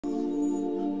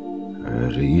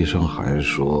这医生还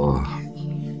说，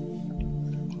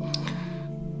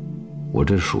我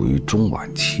这属于中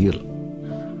晚期了，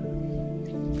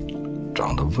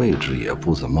长的位置也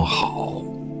不怎么好，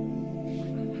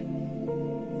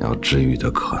要治愈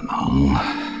的可能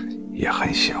也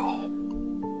很小。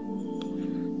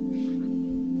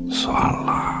算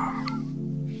了，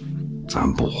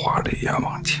咱不花这冤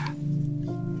枉钱。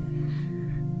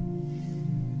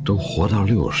都活到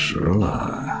60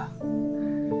了，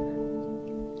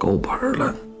够本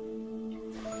了，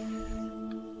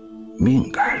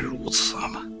命该如此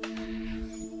嘛，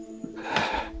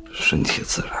顺其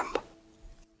自然吧。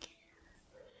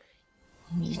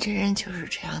你这人就是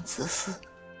这样自私，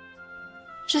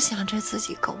只想着自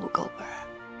己够不够本，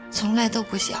从来都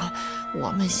不想我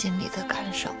们心里的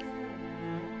感受。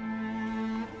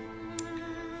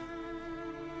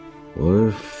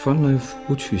我翻来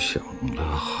覆去想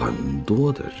了很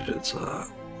多的日子，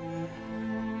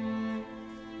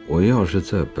我要是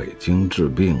在北京治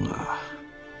病啊，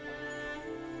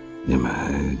你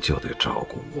们就得照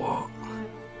顾我。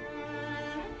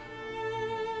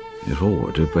你说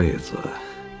我这辈子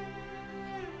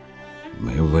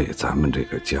没为咱们这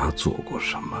个家做过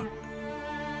什么，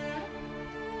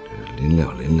这临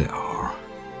了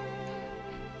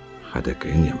还得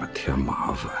给你们添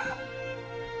麻烦。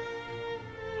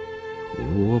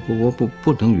我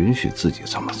不能允许自己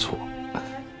这么做。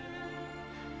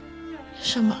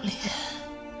盛梦林，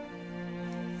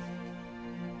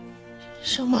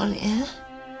盛梦林，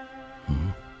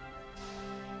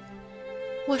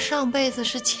我上辈子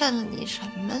是欠了你什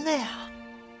么的呀？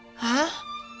啊？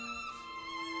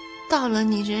到了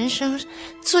你人生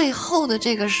最后的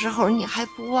这个时候，你还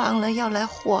不忘了要来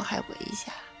祸害我一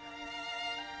下？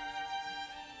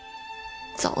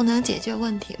走能解决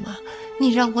问题吗？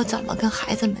你让我怎么跟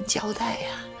孩子们交代呀？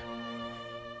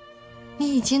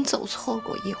你已经走错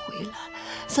过一回了，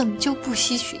怎么就不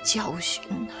吸取教训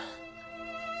呢？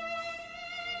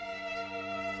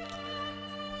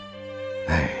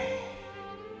哎，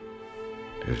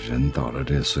这人到了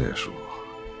这岁数，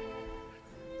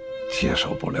接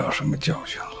受不了什么教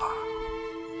训了，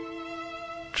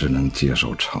只能接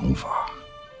受惩罚。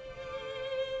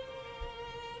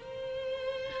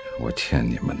我欠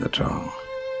你们的账，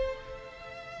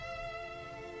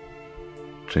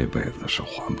这辈子是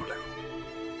还不了。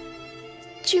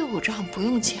旧账不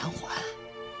用钱还，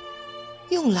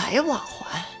用来往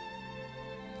还。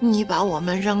你把我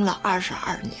们扔了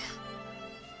22年，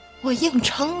我硬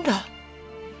撑着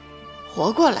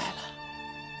活过来了。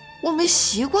我们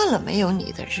习惯了没有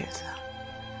你的日子，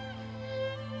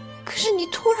可是你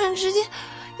突然之间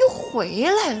又回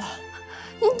来了，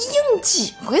你硬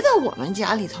挤回到我们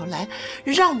家里头来，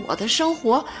让我的生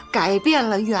活改变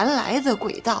了原来的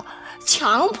轨道，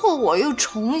强迫我又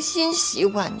重新习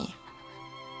惯你。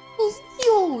你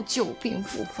又久病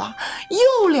复发，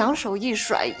又两手一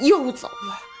甩，又走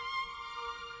了。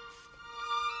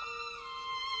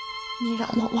你让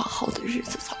我往后的日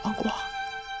子怎么过？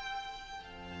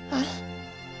啊？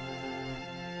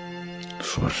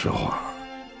说实话，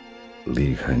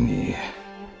离开你，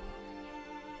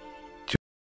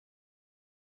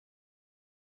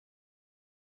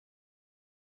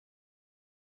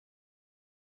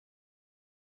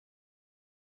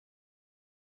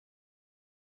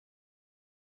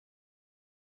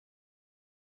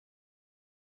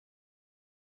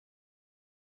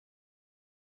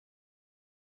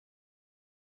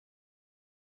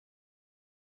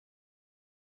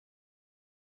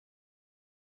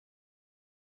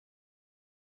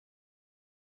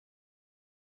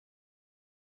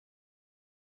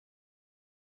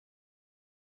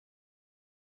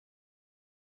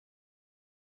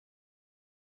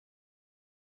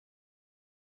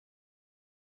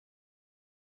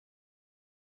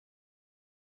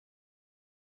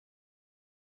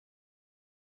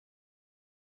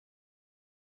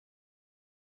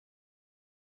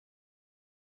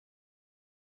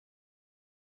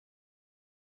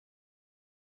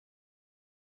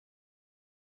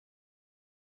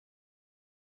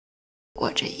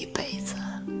我这一辈子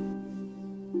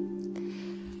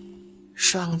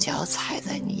双脚踩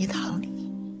在泥塘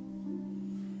里，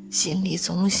心里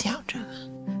总想着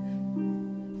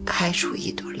开出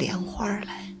一朵莲花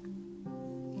来。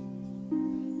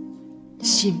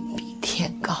心比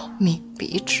天高，命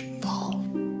比纸薄，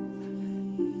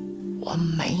我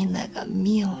没那个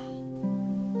命。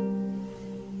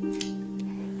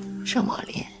盛墨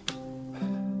林，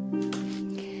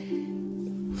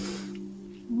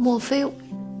莫非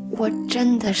我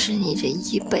真的是你这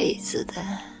一辈子的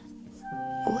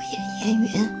过眼烟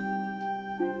云？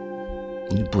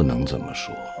你不能这么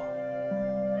说。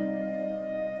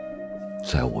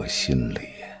在我心里，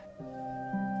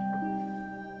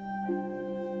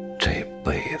这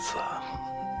辈子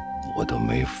我都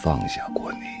没放下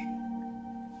过你。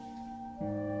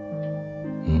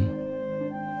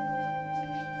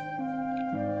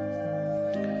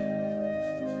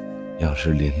要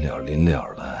是临了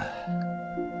的，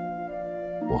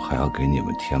我还要给你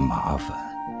们添麻烦，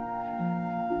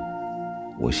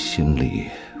我心里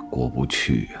过不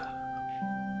去啊。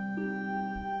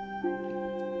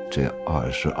这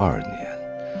22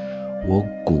年，我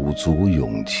鼓足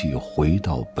勇气回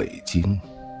到北京，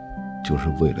就是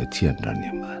为了见着你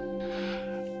们。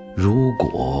如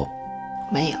果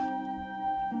没有，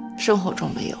生活中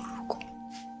没有如果。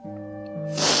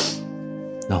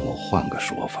那我换个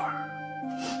说法，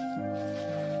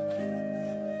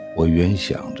我原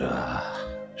想着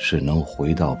是能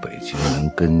回到北京，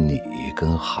能跟你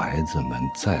跟孩子们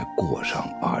再过上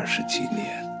20几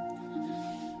年。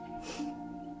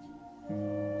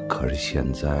可是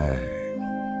现在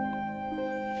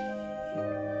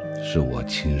是我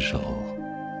亲手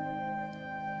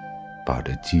把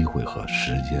这机会和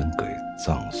时间给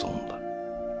葬送了。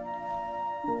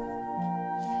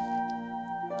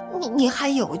你还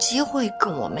有机会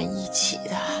跟我们一起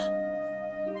的。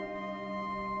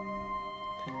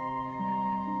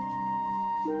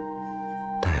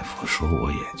大夫说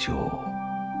我也就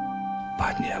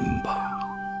半年吧。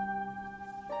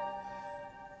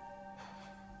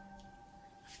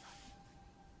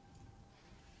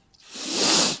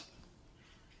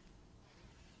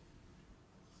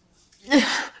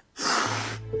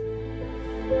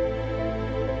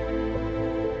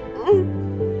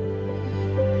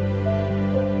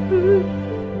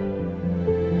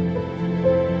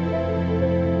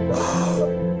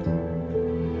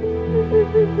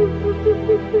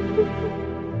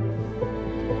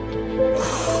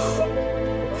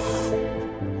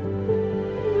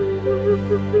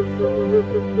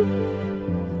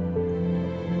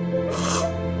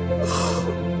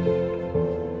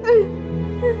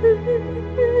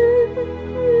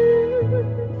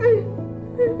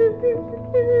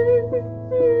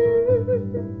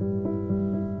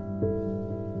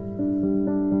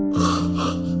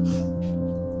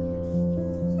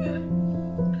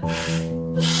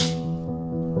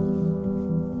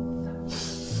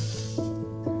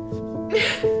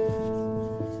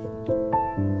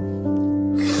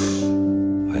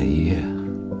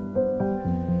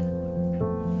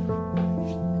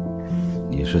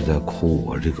是在哭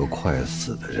我这个快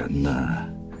死的人呢，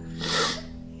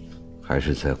还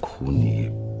是在哭你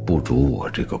不如我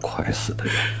这个快死的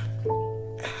人？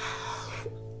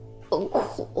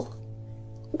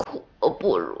我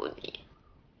不如你。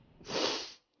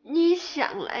你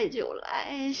想来就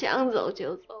来，想走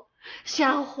就走，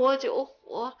想活就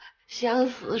活，想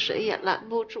死谁也拦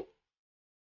不住。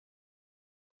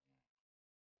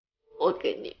我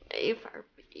跟你没法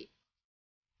比。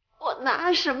我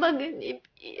拿什么跟你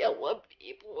比呀？我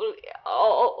比不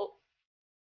了。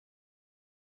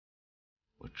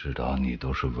我知道你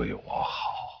都是为我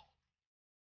好，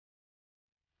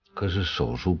可是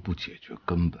手术不解决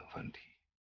根本问题，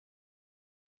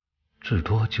至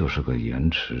多就是个延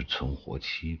迟存活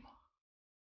期嘛。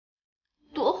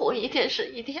多活一天是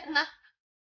一天呢。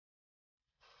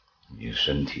你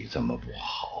身体这么不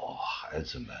好，孩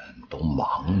子们都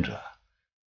忙着，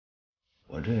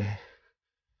我这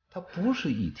它不是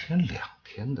1天2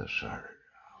天的事儿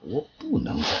啊！我不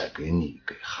能再给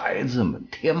孩子们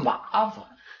添麻烦。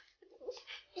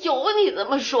有你这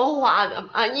么说话的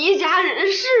吗？一家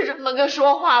人是这么个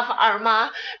说话法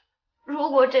吗？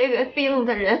如果这个病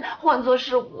的人换作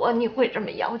是我，你会这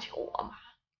么要求我吗？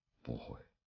不会，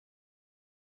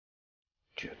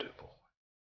绝对不会。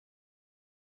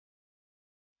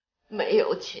没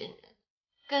有亲人，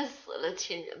跟死了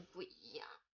亲人不一样。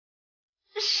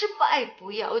失败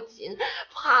不要紧，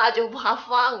怕就怕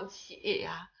放弃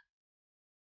呀。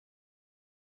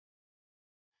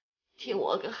听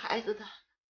我跟孩子的，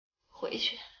回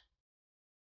去，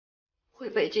回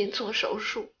北京做手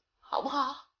术，好不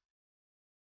好？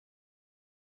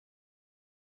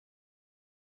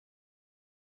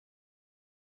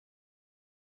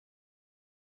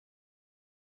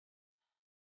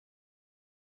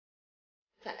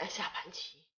再来下盘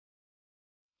棋，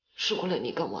输了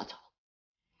你跟我走。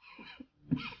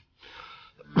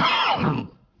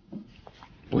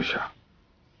不行，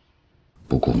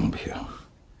不公平，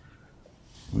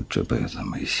我这辈子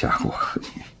没下过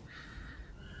你。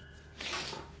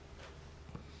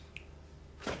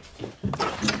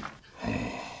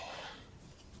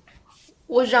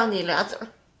我让你俩子儿。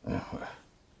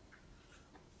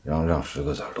让10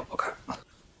个子儿都不看。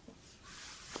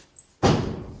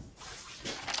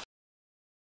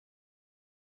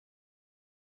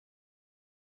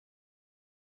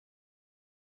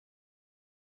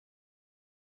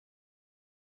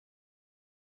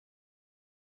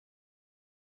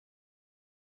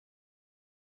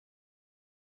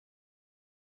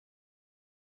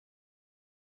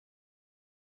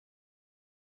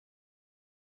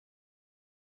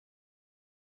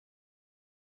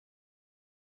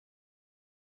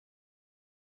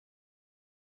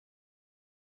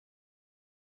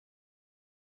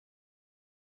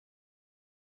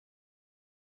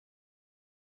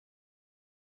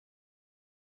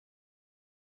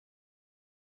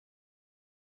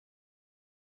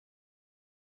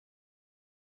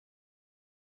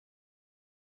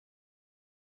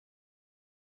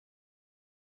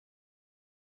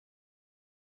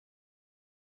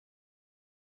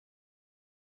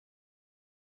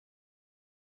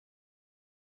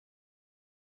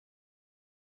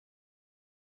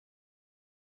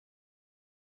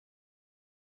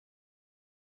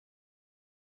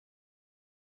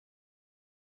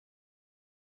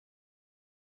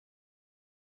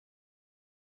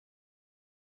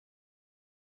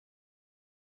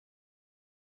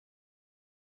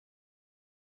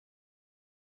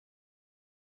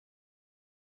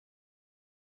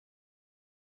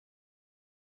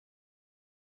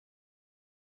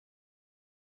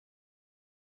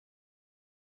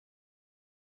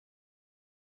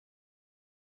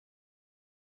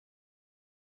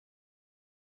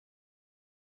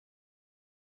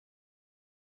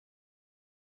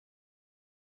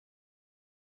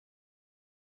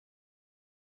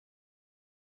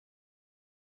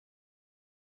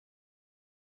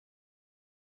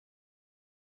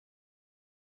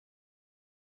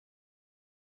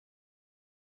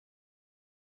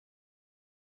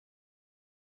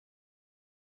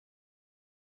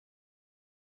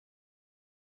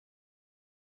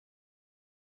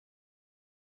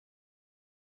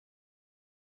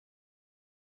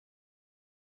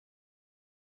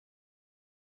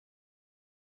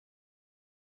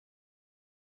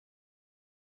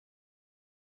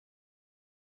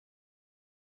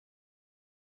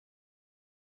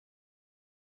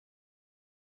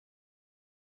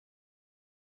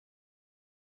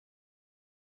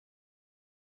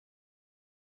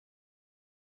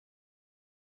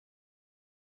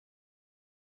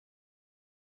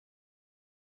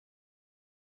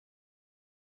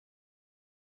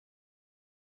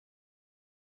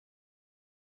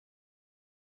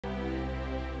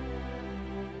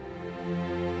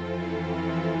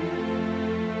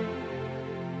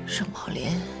盛宝林，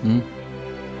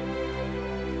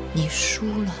你输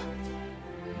了。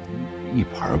一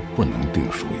盘不能定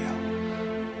输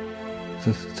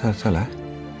赢，再来。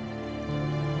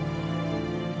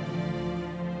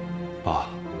爸，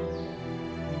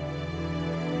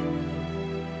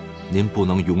您不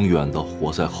能永远的活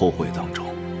在后悔当中。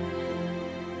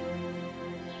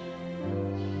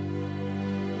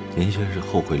您先是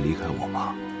后悔离开我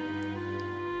妈，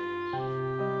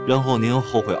然后您又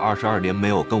后悔22年没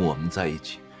有跟我们在一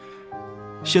起，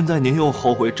现在您又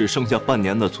后悔只剩下半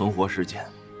年的存活时间。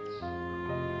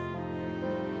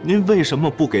您为什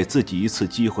么不给自己一次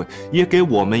机会，也给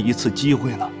我们一次机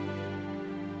会呢？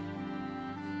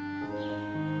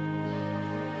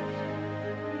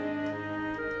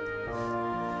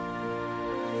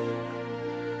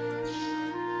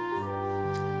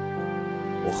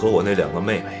我和我那2个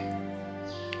妹妹，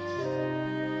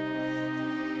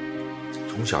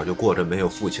从小就过着没有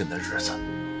父亲的日子。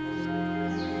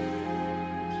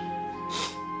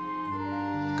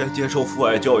该接受父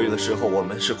爱教育的时候，我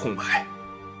们是空白。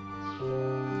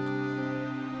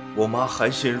我妈含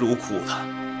辛茹苦的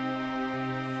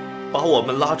把我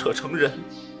们拉扯成人，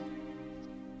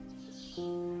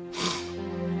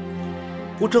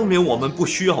不证明我们不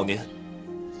需要您。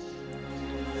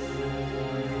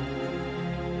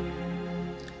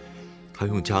她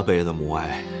用加倍的母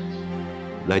爱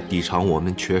来抵偿我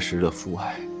们缺失的父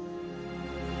爱，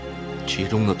其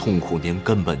中的痛苦您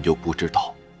根本就不知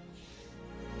道。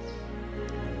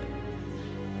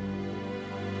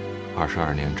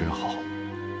22年之后，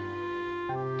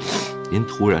您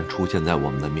突然出现在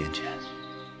我们的面前，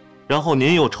然后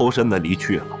您又抽身的离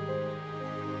去了。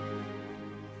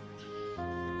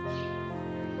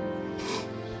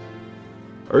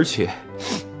而且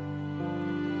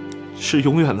是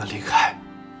永远的离开。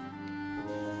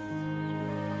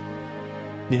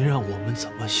您让我们怎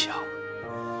么想？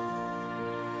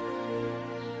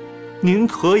您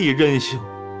可以任性，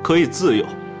可以自由，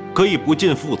可以不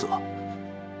尽负责，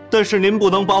但是您不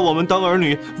能把我们当儿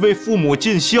女为父母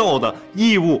尽孝的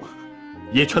义务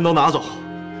也全都拿走。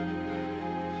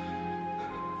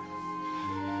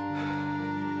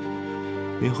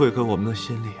您会给我们的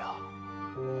心里啊，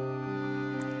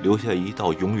留下一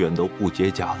道永远都不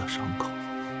结痂的伤口。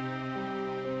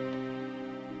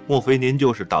莫非您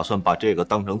就是打算把这个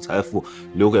当成财富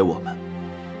留给我们？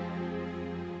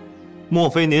莫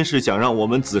非您是想让我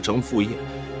们子承父业，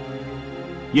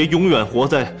也永远活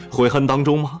在悔恨当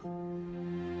中吗？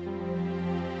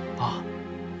啊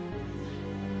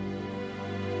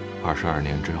！22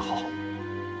年之后，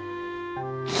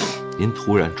您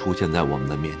突然出现在我们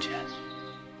的面前，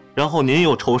然后您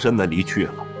又抽身的离去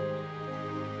了。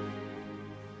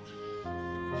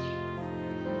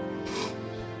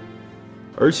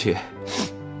而且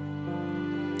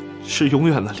是永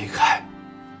远的离开。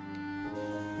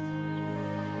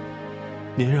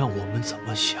您让我们怎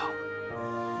么想？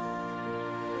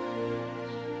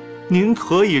您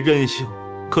可以任性，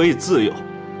可以自由，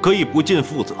可以不尽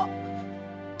负责，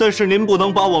但是您不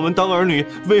能把我们当儿女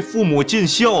为父母尽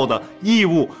孝的义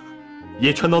务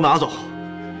也全都拿走。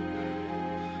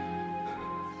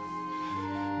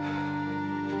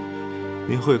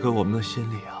您会给我们的心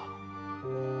里啊，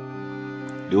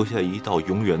留下一道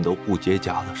永远都不结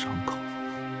痂的伤口。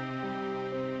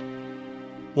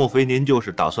莫非您就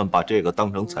是打算把这个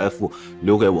当成财富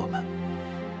留给我们？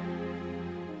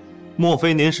莫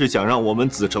非您是想让我们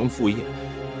子承父业，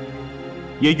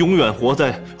也永远活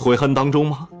在悔恨当中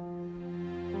吗？